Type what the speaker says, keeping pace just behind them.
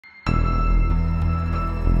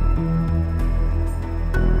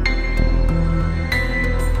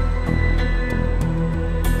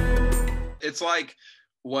it's like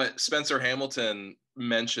what Spencer Hamilton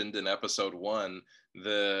mentioned in episode 1,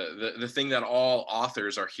 the thing that all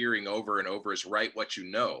authors are hearing over and over is write what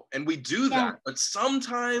you know. And we do that, but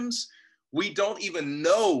sometimes we don't even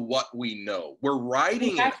know what we know. We're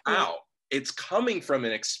writing it out. It's coming from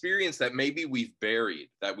an experience that maybe we've buried,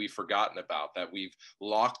 that we've forgotten about, that we've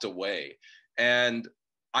locked away. And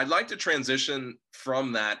I'd like to transition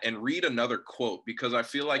from that and read another quote, because I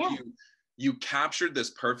feel like you captured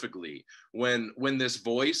this perfectly when this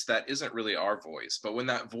voice that isn't really our voice, but when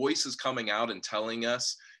that voice is coming out and telling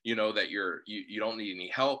us, you know, that you don't need any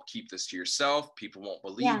help, keep this to yourself, people won't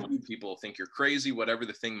believe you, people think you're crazy, whatever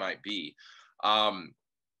the thing might be.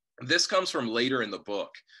 This comes from later in the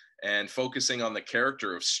book and focusing on the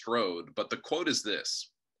character of Strode, but the quote is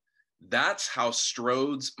this: "That's how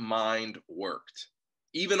Strode's mind worked.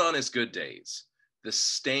 Even on his good days, the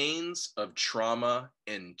stains of trauma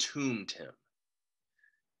entombed him."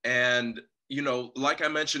 And, you know, like I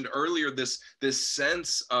mentioned earlier, this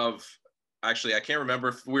sense of, actually, I can't remember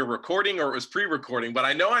if we were recording or it was pre-recording, but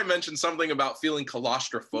I know I mentioned something about feeling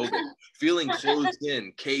claustrophobic, feeling closed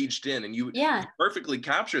in, caged in, and you perfectly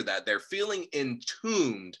captured that. They're feeling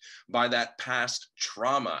entombed by that past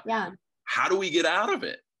trauma. How do we get out of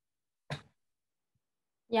it?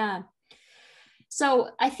 So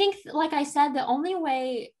I think, like I said, the only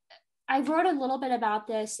way, I wrote a little bit about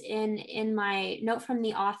this in my note from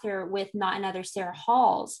the author with Not Another Sarah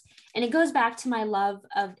Halls. And it goes back to my love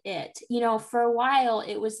of it. You know, for a while,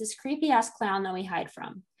 it was this creepy ass clown that we hide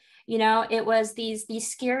from. You know, it was these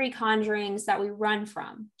scary conjurings that we run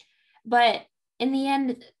from. But in the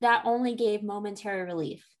end, that only gave momentary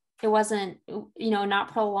relief. It wasn't, you know,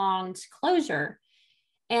 not prolonged closure.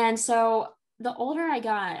 And so the older I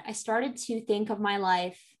got, I started to think of my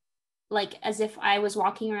life like as if I was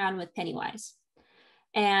walking around with Pennywise.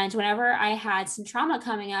 And whenever I had some trauma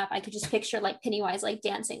coming up, I could just picture like Pennywise, like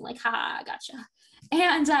dancing, like, ha, gotcha.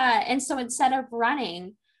 And so instead of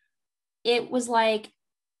running, it was like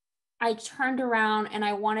I turned around and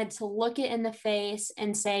I wanted to look it in the face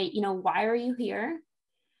and say, you know, why are you here?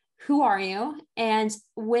 Who are you? And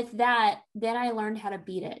with that, then I learned how to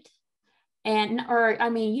beat it. And, or, I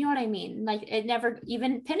mean, you know what I mean? Like it never,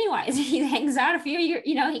 even Pennywise, he hangs out a few years,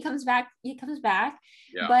 you know, he comes back,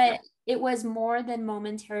 but it was more than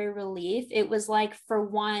momentary relief. It was like, for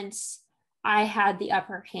once I had the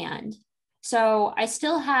upper hand. So I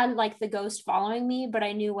still had like the ghost following me, but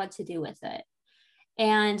I knew what to do with it.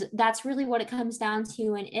 And that's really what it comes down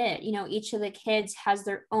to in it. You know, each of the kids has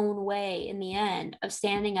their own way in the end of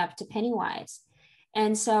standing up to Pennywise.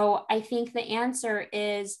 And so I think the answer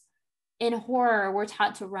is, in horror, we're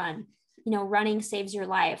taught to run. You know, running saves your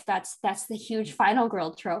life. That's the huge final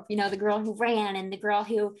girl trope, you know, the girl who ran and the girl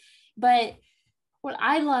who, but what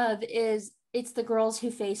I love is it's the girls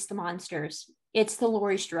who face the monsters. It's the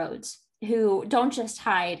Laurie Strodes who don't just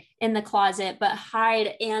hide in the closet, but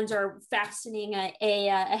hide and are fastening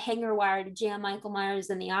a hanger wire to jam Michael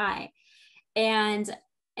Myers in the eye. And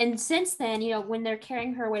since then, you know, when they're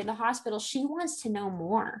carrying her away to the hospital, she wants to know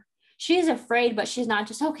more. She's afraid, but she's not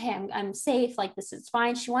just, okay, I'm safe, like this is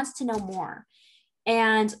fine. She wants to know more.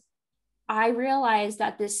 And I realized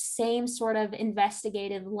that this same sort of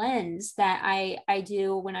investigative lens that I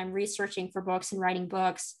do when I'm researching for books and writing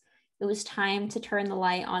books, it was time to turn the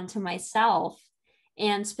light onto myself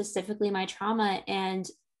and specifically my trauma and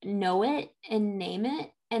know it and name it.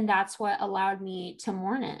 And that's what allowed me to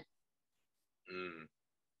mourn it.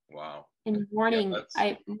 Wow. And mourning,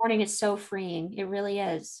 mourning is so freeing. It really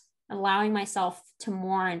is. Allowing myself to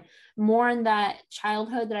mourn that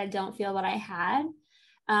childhood that I don't feel that I had,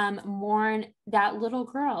 mourn that little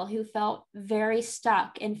girl who felt very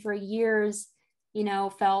stuck and for years, you know,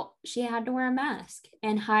 felt she had to wear a mask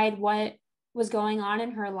and hide what was going on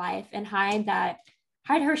in her life and hide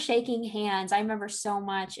her shaking hands. I remember so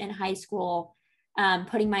much in high school,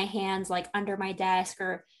 putting my hands like under my desk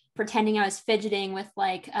or pretending I was fidgeting with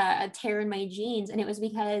like a tear in my jeans. And it was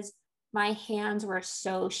because my hands were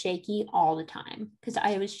so shaky all the time because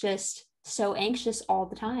I was just so anxious all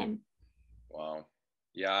the time. Wow.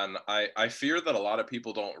 Yeah. And I fear that a lot of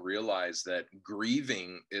people don't realize that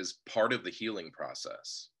grieving is part of the healing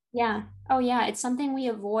process. Yeah. Oh yeah. It's something we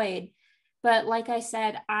avoid. But like I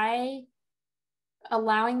said,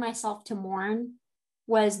 allowing myself to mourn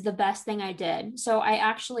was the best thing I did. So I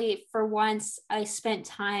actually, for once, I spent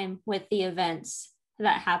time with the events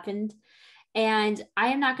that happened. And I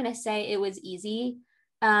am not going to say it was easy.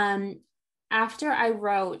 After I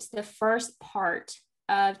wrote the first part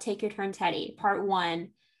of Take Your Turn, Teddy, part 1,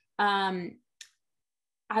 I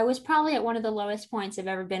was probably at one of the lowest points I've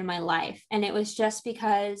ever been in my life. And it was just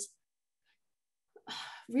because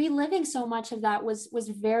reliving so much of that was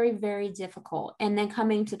very, very difficult. And then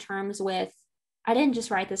coming to terms with, I didn't just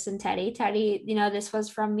write this in Teddy, this was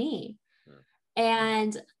from me.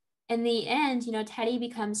 And in the end, Teddy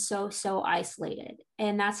becomes so isolated,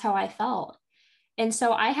 and that's how I felt. And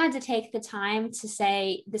so I had to take the time to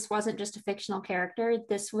say, this wasn't just a fictional character,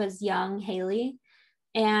 this was young Haley.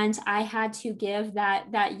 And I had to give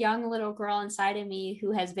that young little girl inside of me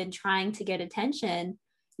who has been trying to get attention,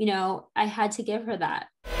 I had to give her that.